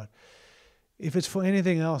of God. If it's for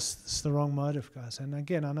anything else, it's the wrong motive, guys. And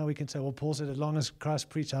again, I know we can say, well, Paul said, as long as Christ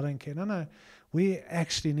preached, I don't care. No. We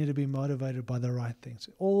actually need to be motivated by the right things.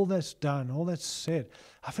 All that's done, all that's said.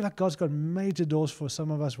 I feel like God's got major doors for some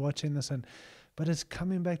of us watching this, but it's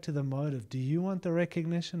coming back to the motive. Do you want the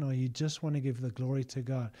recognition or you just want to give the glory to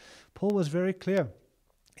God? Paul was very clear,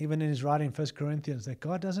 even in his writing, 1 Corinthians, that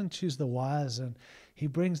God doesn't choose the wise and he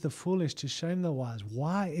brings the foolish to shame the wise.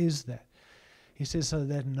 Why is that? He says, so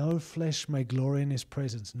that no flesh may glory in his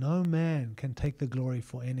presence. No man can take the glory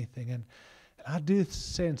for anything. And I do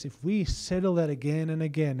sense if we settle that again and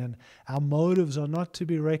again, and our motives are not to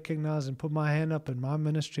be recognized and put my hand up in my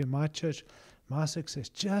ministry, in my church, my success,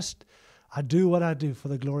 just I do what I do for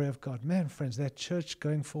the glory of God. Man, friends, that church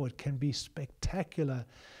going forward can be spectacular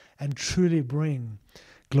and truly bring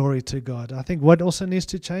glory to God. I think what also needs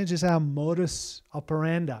to change is our modus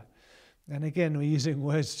operandi. And again, we're using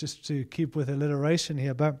words just to keep with alliteration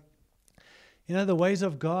here, but the ways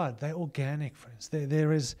of God, they're organic, friends.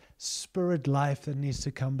 There is spirit life that needs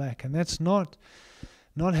to come back. And that's not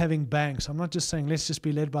having banks. I'm not just saying let's just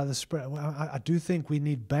be led by the Spirit. I do think we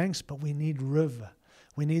need banks, but we need river.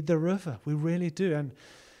 We need the river. We really do. And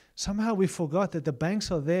somehow we forgot that the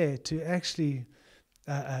banks are there to actually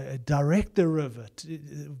direct the river.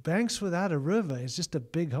 Banks without a river is just a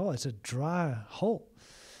big hole. It's a dry hole.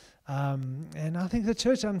 And I think the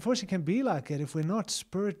church, unfortunately, can be like it if we're not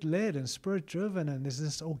Spirit-led and Spirit-driven, and there's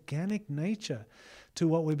this organic nature to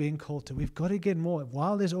what we're being called to. We've got to get more.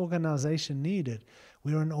 While there's organization needed,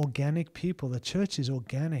 we're an organic people. The church is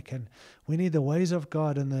organic, and we need the ways of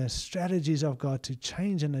God and the strategies of God to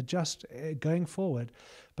change and adjust going forward,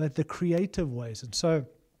 but the creative ways. And so,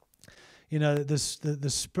 the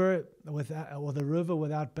spirit or the river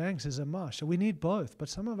without banks is a marsh. So we need both. But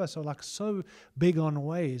some of us are like so big on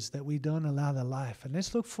ways that we don't allow the life. And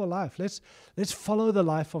let's look for life. Let's follow the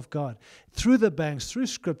life of God through the banks, through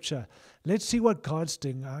Scripture. Let's see what God's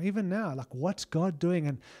doing even now. Like, what's God doing,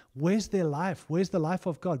 and where's their life? Where's the life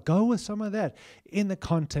of God? Go with some of that in the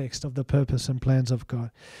context of the purpose and plans of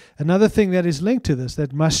God. Another thing that is linked to this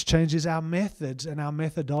that must change is our methods and our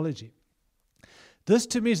methodology. This,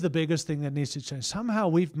 to me, is the biggest thing that needs to change. Somehow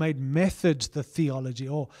we've made methods the theology,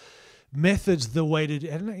 or methods the way to do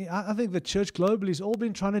it. And I think the church globally has all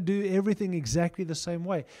been trying to do everything exactly the same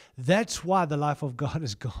way. That's why the life of God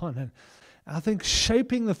is gone. And I think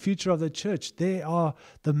shaping the future of the church, there are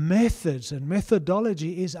the methods, and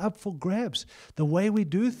methodology is up for grabs. The way we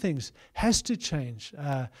do things has to change.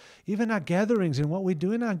 Even our gatherings and what we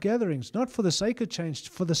do in our gatherings, not for the sake of change,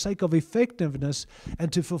 for the sake of effectiveness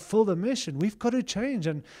and to fulfill the mission. We've got to change.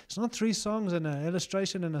 And it's not 3 songs and an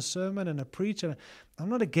illustration and a sermon and a preach. And I'm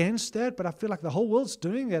not against that, but I feel like the whole world's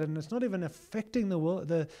doing that, and it's not even affecting the world,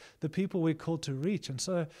 the people we're called to reach. And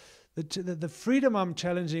so the freedom I'm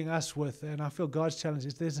challenging us with, and I feel God's challenge,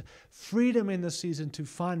 is there's freedom in this season to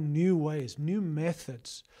find new ways, new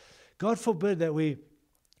methods. God forbid that we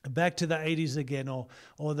back to the 80s again,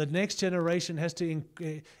 or the next generation has to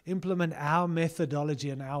implement our methodology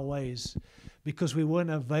and our ways because we weren't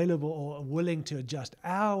available or willing to adjust.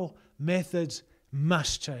 Our methods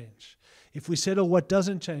must change. If we settle what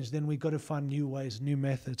doesn't change, then we've got to find new ways, new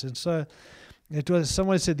methods. And so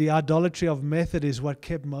someone said the idolatry of method is what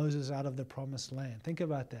kept Moses out of the promised land. Think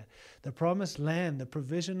about that. The promised land, the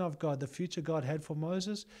provision of God, the future God had for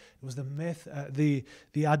Moses, it was the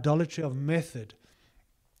idolatry of method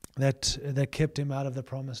that kept him out of the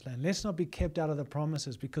promised land. Let's not be kept out of the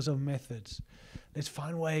promises because of methods. Let's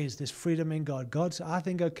find ways. There's freedom in God. God's, I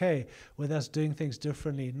think, okay with us doing things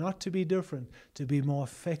differently, not to be different, to be more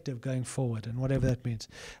effective going forward, and whatever that means.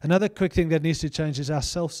 Another quick thing that needs to change is our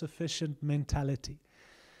self-sufficient mentality.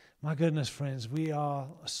 My goodness, friends, we are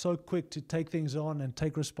so quick to take things on and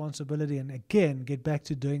take responsibility and, again, get back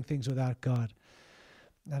to doing things without God.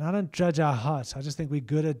 And I don't judge our hearts. I just think we're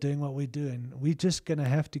good at doing what we do. And we're just going to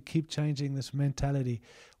have to keep changing this mentality.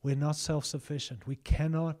 We're not self-sufficient. We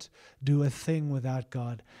cannot do a thing without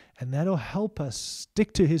God. And that'll help us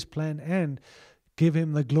stick to His plan and give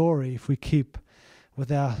Him the glory if we keep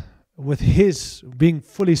with His being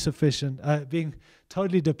fully sufficient, being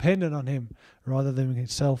totally dependent on Him rather than being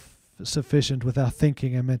self-sufficient with our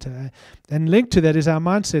thinking and mentality. And linked to that is our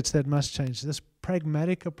mindsets that must change. This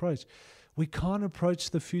pragmatic approach. We can't approach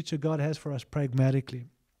the future God has for us pragmatically.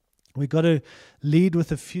 We've got to lead with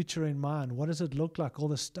the future in mind. What does it look like? All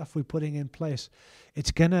the stuff we're putting in place.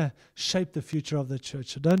 It's going to shape the future of the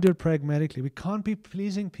church. So don't do it pragmatically. We can't be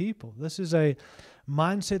pleasing people. This is a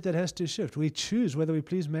mindset that has to shift. We choose whether we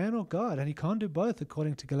please man or God, and you can't do both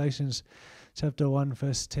according to Galatians chapter 1,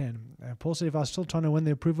 verse 10. Paul said, if I was still trying to win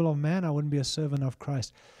the approval of man, I wouldn't be a servant of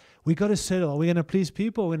Christ. We got to settle. Are we going to please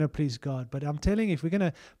people or are we going to please God? But I'm telling you, if we're going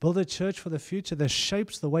to build a church for the future that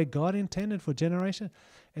shapes the way God intended for generation,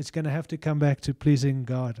 it's going to have to come back to pleasing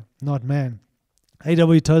God, not man.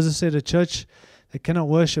 A.W. Tozer said, a church that cannot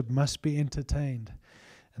worship must be entertained.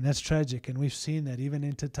 And that's tragic, and we've seen that, even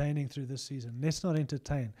entertaining through this season. Let's not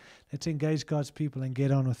entertain. Let's engage God's people and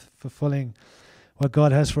get on with fulfilling what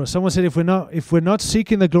God has for us. Someone said, if we're not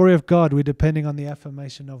seeking the glory of God, we're depending on the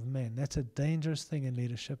affirmation of men. That's a dangerous thing in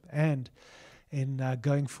leadership and in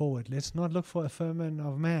going forward. Let's not look for affirmation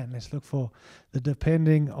of man. Let's look for the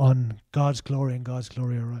depending on God's glory and God's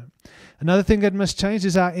glory alone. Another thing that must change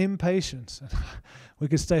is our impatience. We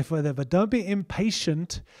could stay further, but don't be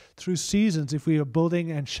impatient through seasons if we are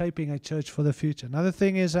building and shaping a church for the future. Another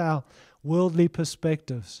thing is our worldly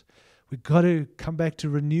perspectives. We've got to come back to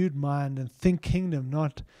renewed mind and think kingdom,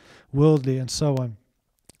 not worldly, and so on.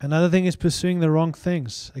 Another thing is pursuing the wrong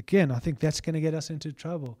things. Again, I think that's going to get us into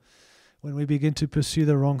trouble when we begin to pursue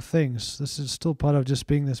the wrong things. This is still part of just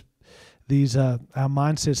being these our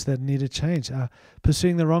mindsets that need to change.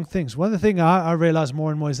 Pursuing the wrong things. One of the things I realize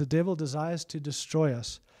more and more is the devil desires to destroy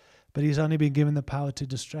us, but he's only been given the power to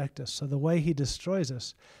distract us. So the way he destroys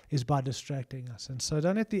us is by distracting us. And so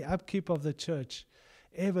don't let the upkeep of the church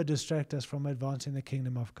ever distract us from advancing the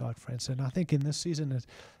kingdom of God, friends. And I think in this season it's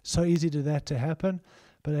so easy to that to happen.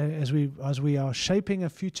 But as we are shaping a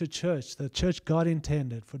future church, the church God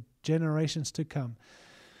intended for generations to come,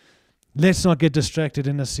 let's not get distracted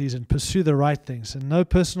in this season. Pursue the right things. And no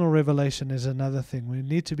personal revelation is another thing. We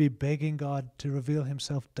need to be begging God to reveal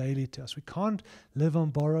Himself daily to us. We can't live on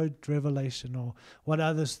borrowed revelation or what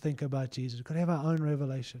others think about Jesus. We've got to have our own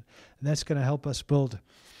revelation. And that's going to help us build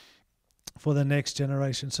for the next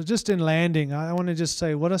generation. So just in landing, I want to just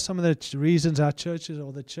say, what are some of the reasons our churches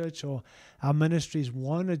or the church or our ministries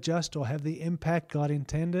won't adjust or have the impact God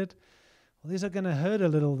intended? Well, these are going to hurt a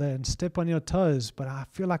little there and step on your toes, but I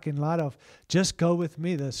feel like in light of just go with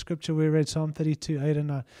me, the scripture we read, Psalm 32, 8 and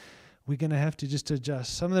 9, we're going to have to just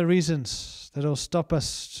adjust. Some of the reasons that will stop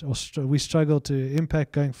us or we struggle to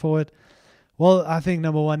impact going forward, well, I think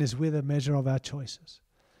number one is we're the measure of our choices.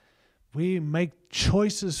 We make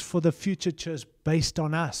choices for the future church based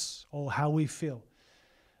on us or how we feel.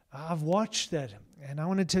 I've watched that, and I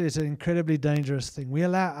want to tell you it's an incredibly dangerous thing. We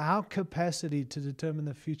allow our capacity to determine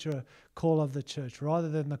the future call of the church rather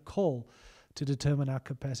than the call to determine our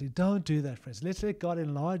capacity. Don't do that, friends. Let's let God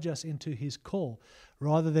enlarge us into His call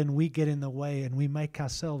rather than we get in the way and we make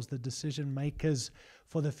ourselves the decision makers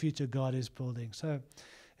for the future God is building. So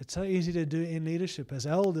it's so easy to do in leadership as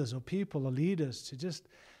elders or people or leaders to just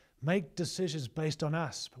make decisions based on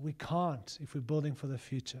us, but we can't if we're building for the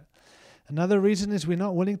future. Another reason is we're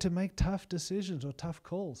not willing to make tough decisions or tough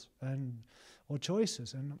calls or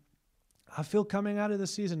choices. And I feel coming out of the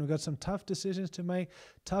season, we've got some tough decisions to make,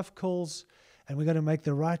 tough calls, and we've got to make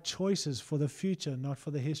the right choices for the future, not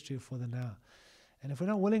for the history, for the now. And if we're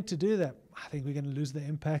not willing to do that, I think we're going to lose the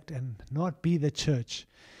impact and not be the church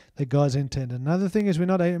that God's intended. Another thing is we're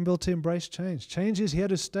not able to embrace change. Change is here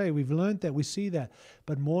to stay. We've learned that. We see that.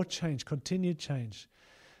 But more change, continued change.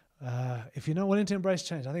 If you're not willing to embrace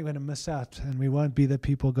change, I think we're going to miss out and we won't be the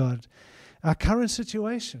people God. Our current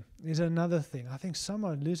situation is another thing. I think some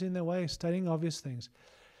are losing their way, stating obvious things.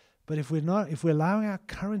 But if we're allowing our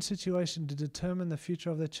current situation to determine the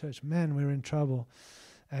future of the church, man, we're in trouble.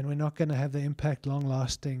 And we're not going to have the impact long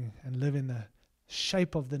lasting and live in the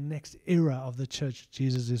shape of the next era of the church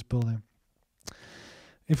Jesus is building.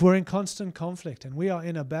 If we're in constant conflict, and we are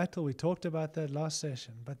in a battle, we talked about that last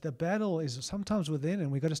session, but the battle is sometimes within, and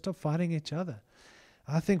we've got to stop fighting each other.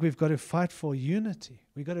 I think we've got to fight for unity.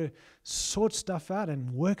 We've got to sort stuff out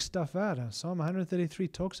and work stuff out. Psalm 133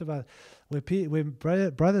 talks about where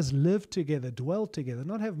brothers live together, dwell together,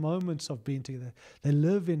 not have moments of being together. They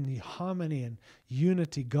live in harmony and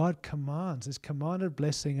unity. God commands. There's commanded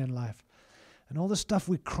blessing in life. And all the stuff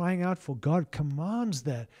we're crying out for, God commands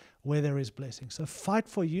that where there is blessing. So fight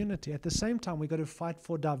for unity. At the same time, we've got to fight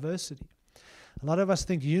for diversity. A lot of us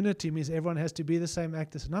think unity means everyone has to be the same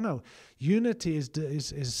actors. No. Unity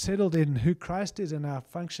is settled in who Christ is and our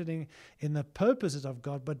functioning in the purposes of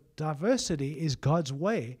God. But diversity is God's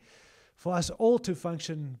way for us all to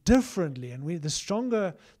function differently. And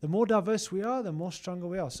the more diverse we are, the more stronger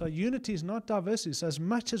we are. So unity is not diversity. So as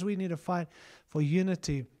much as we need to fight for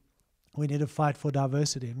unity, we need to fight for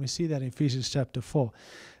diversity, and we see that in Ephesians chapter 4.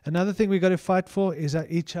 Another thing we've got to fight for is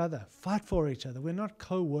each other. Fight for each other. We're not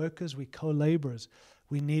co-workers, we're co-laborers.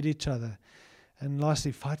 We need each other. And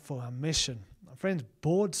lastly, fight for our mission. Friends,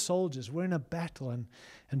 bored soldiers, we're in a battle,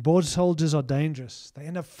 and bored soldiers are dangerous. They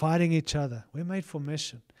end up fighting each other. We're made for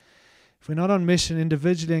mission. If we're not on mission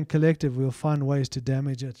individually and collectively, we'll find ways to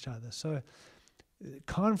damage each other. So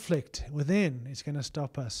conflict within is going to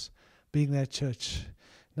stop us being that church.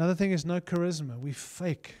 Another thing is no charisma. We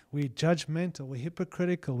fake. We're judgmental. We're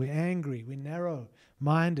hypocritical. We're angry. We're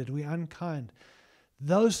narrow-minded. We're unkind.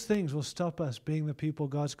 Those things will stop us being the people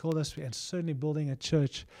God's called us to be, and certainly building a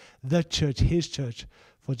church, the church, His church,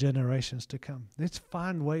 for generations to come. Let's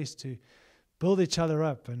find ways to build each other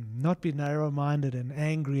up and not be narrow-minded and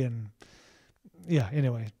angry and,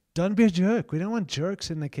 anyway. Don't be a jerk. We don't want jerks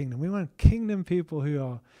in the kingdom. We want kingdom people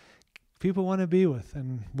who people want to be with,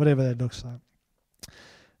 and whatever that looks like.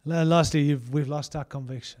 Lastly, we've lost our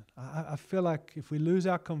conviction. I feel like if we lose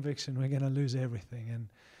our conviction, we're going to lose everything. And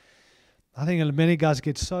I think many guys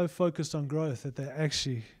get so focused on growth that they're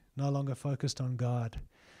actually no longer focused on God.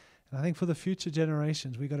 And I think for the future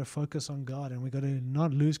generations, we've got to focus on God, and we've got to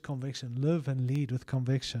not lose conviction, live and lead with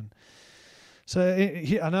conviction. So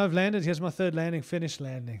I know I've landed. Here's my third landing, finished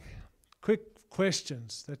landing. Quick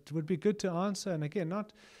questions that would be good to answer. And again,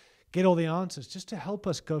 not get all the answers, just to help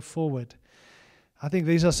us go forward. I think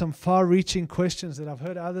these are some far-reaching questions that I've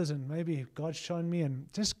heard others, and maybe God's shown me, and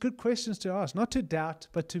just good questions to ask, not to doubt,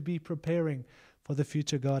 but to be preparing for the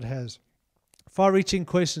future God has. Far-reaching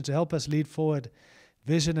questions to help us lead forward,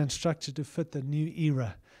 vision and structure to fit the new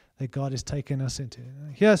era that God has taken us into.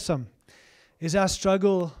 Here's some. Is our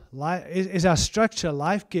structure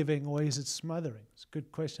life-giving, or is it smothering? It's a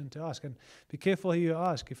good question to ask, and be careful who you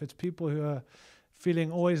ask. If it's people who are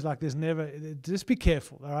feeling always like there's never, just be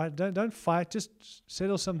careful, all right? Don't fight, just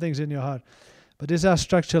settle some things in your heart. But is our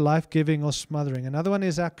structure life-giving or smothering? Another one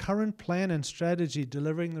is our current plan and strategy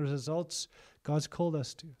delivering the results God's called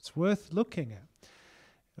us to. It's worth looking at.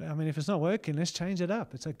 I mean, if it's not working, let's change it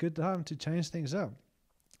up. It's a good time to change things up.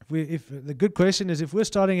 If the good question is, if we're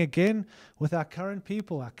starting again with our current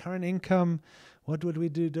people, our current income, what would we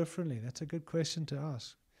do differently? That's a good question to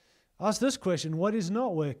ask. Ask this question: what is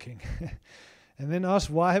not working? And then ask,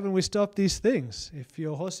 why haven't we stopped these things? If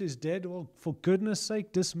your horse is dead, well, for goodness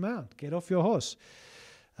sake, dismount. Get off your horse.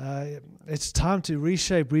 It's time to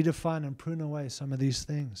reshape, redefine, and prune away some of these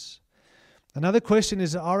things. Another question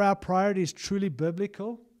is, are our priorities truly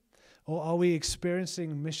biblical, or are we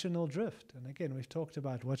experiencing missional drift? And again, we've talked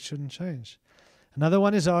about what shouldn't change. Another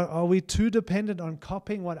one is, are we too dependent on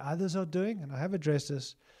copying what others are doing? And I have addressed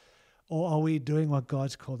this. Or are we doing what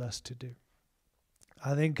God's called us to do?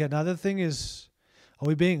 I think another thing is,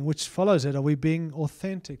 which follows it, are we being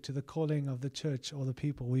authentic to the calling of the church or the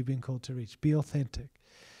people we've been called to reach? Be authentic.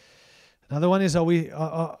 Another one is,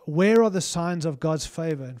 where are the signs of God's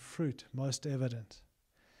favor and fruit most evident?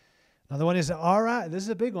 Another one is, this is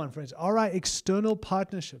a big one, friends, are our external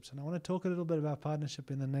partnerships, and I want to talk a little bit about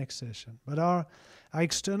partnership in the next session, but are our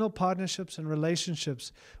external partnerships and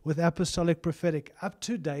relationships with apostolic prophetic up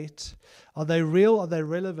to date? Are they real? Are they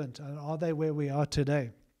relevant? And are they where we are today?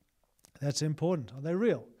 That's important. Are they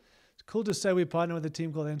real? It's cool to say we partner with a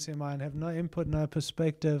team called NCMI and have no input, no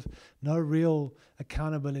perspective, no real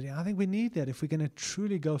accountability. I think we need that if we're going to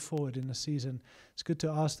truly go forward in the season. It's good to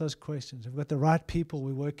ask those questions. We've got the right people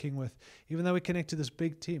we're working with. Even though we connect to this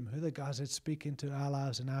big team, who are the guys that speak into our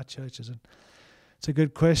lives and our churches? And it's a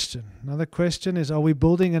good question. Another question is, are we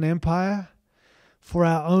building an empire for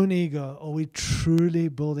our own ego, or are we truly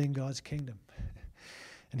building God's kingdom?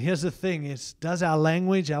 And here's the thing is, does our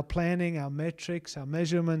language, our planning, our metrics, our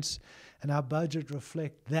measurements, and our budget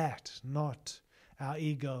reflect that, not our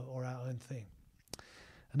ego or our own thing?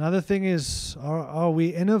 Another thing is, are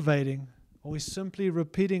we innovating? Are we simply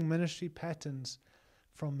repeating ministry patterns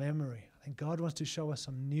from memory? I think God wants to show us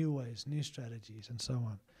some new ways, new strategies, and so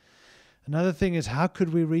on. Another thing is, how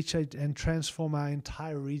could we reach and transform our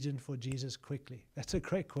entire region for Jesus quickly? That's a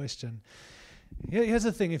great question. Here's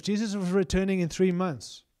the thing. If Jesus was returning in 3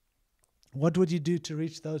 months, what would you do to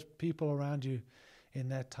reach those people around you in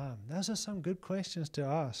that time? Those are some good questions to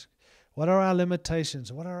ask. What are our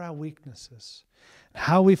limitations? What are our weaknesses?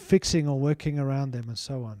 How are we fixing or working around them, and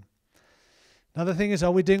so on? Another thing is,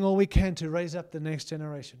 are we doing all we can to raise up the next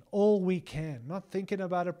generation? All we can. Not thinking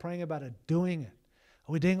about it, praying about it, doing it.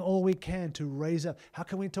 Are we doing all we can to raise up? How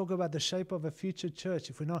can we talk about the shape of a future church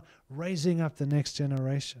if we're not raising up the next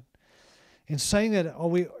generation? In saying that, are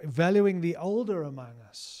we valuing the older among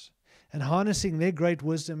us and harnessing their great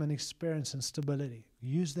wisdom and experience and stability?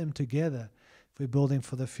 Use them together if we're building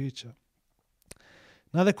for the future.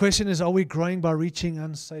 Another question is, are we growing by reaching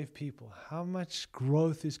unsaved people? How much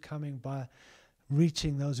growth is coming by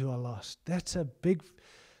reaching those who are lost? That's a big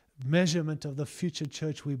measurement of the future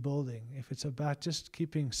church we're building. If it's about just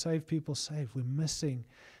keeping saved people safe, we're missing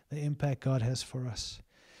the impact God has for us.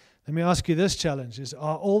 Let me ask you this challenge: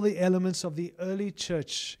 are all the elements of the early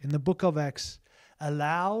church in the book of Acts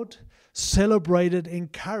allowed, celebrated,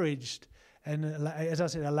 encouraged, and, as I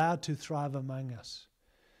said, allowed to thrive among us?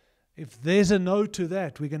 If there's a no to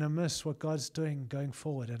that, we're going to miss what God's doing going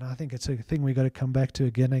forward. And I think it's a thing we've got to come back to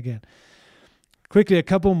again and again. Quickly, a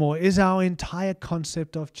couple more. Is our entire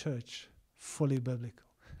concept of church fully biblical?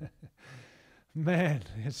 Man,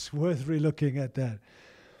 it's worth relooking at that.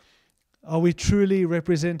 Are we truly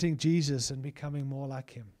representing Jesus and becoming more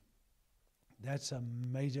like him? That's a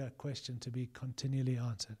major question to be continually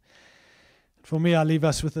answered. For me, I leave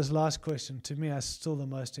us with this last question. To me, that's still the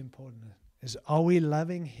most important. Is, are we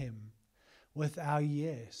loving him with our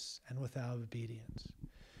yes and with our obedience?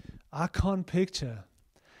 I can't picture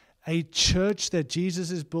a church that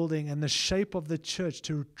Jesus is building and the shape of the church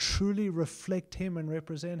to truly reflect him and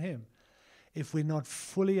represent him if we're not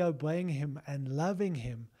fully obeying him and loving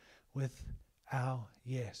him with our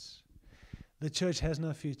yes. The church has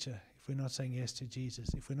no future if we're not saying yes to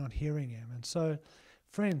Jesus, if we're not hearing him. And so,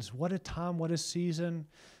 friends, what a time, what a season.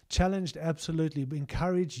 Challenged, absolutely.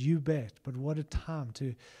 Encouraged, you bet. But what a time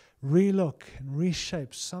to relook and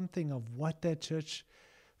reshape something of what that church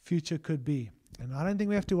future could be. And I don't think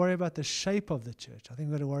we have to worry about the shape of the church. I think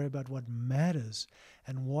we've got to worry about what matters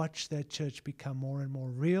and watch that church become more and more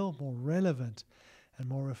real, more relevant, and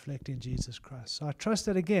more reflecting Jesus Christ. So I trust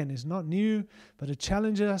that, again, is not new, but to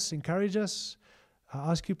challenge us, encourage us.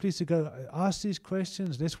 I ask you please to go ask these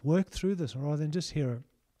questions. Let's work through this rather than just hear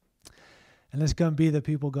it. And let's go and be the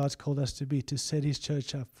people God's called us to be, to set his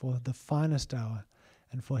church up for the finest hour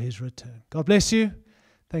and for his return. God bless you.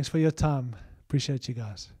 Thanks for your time. Appreciate you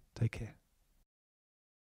guys. Take care.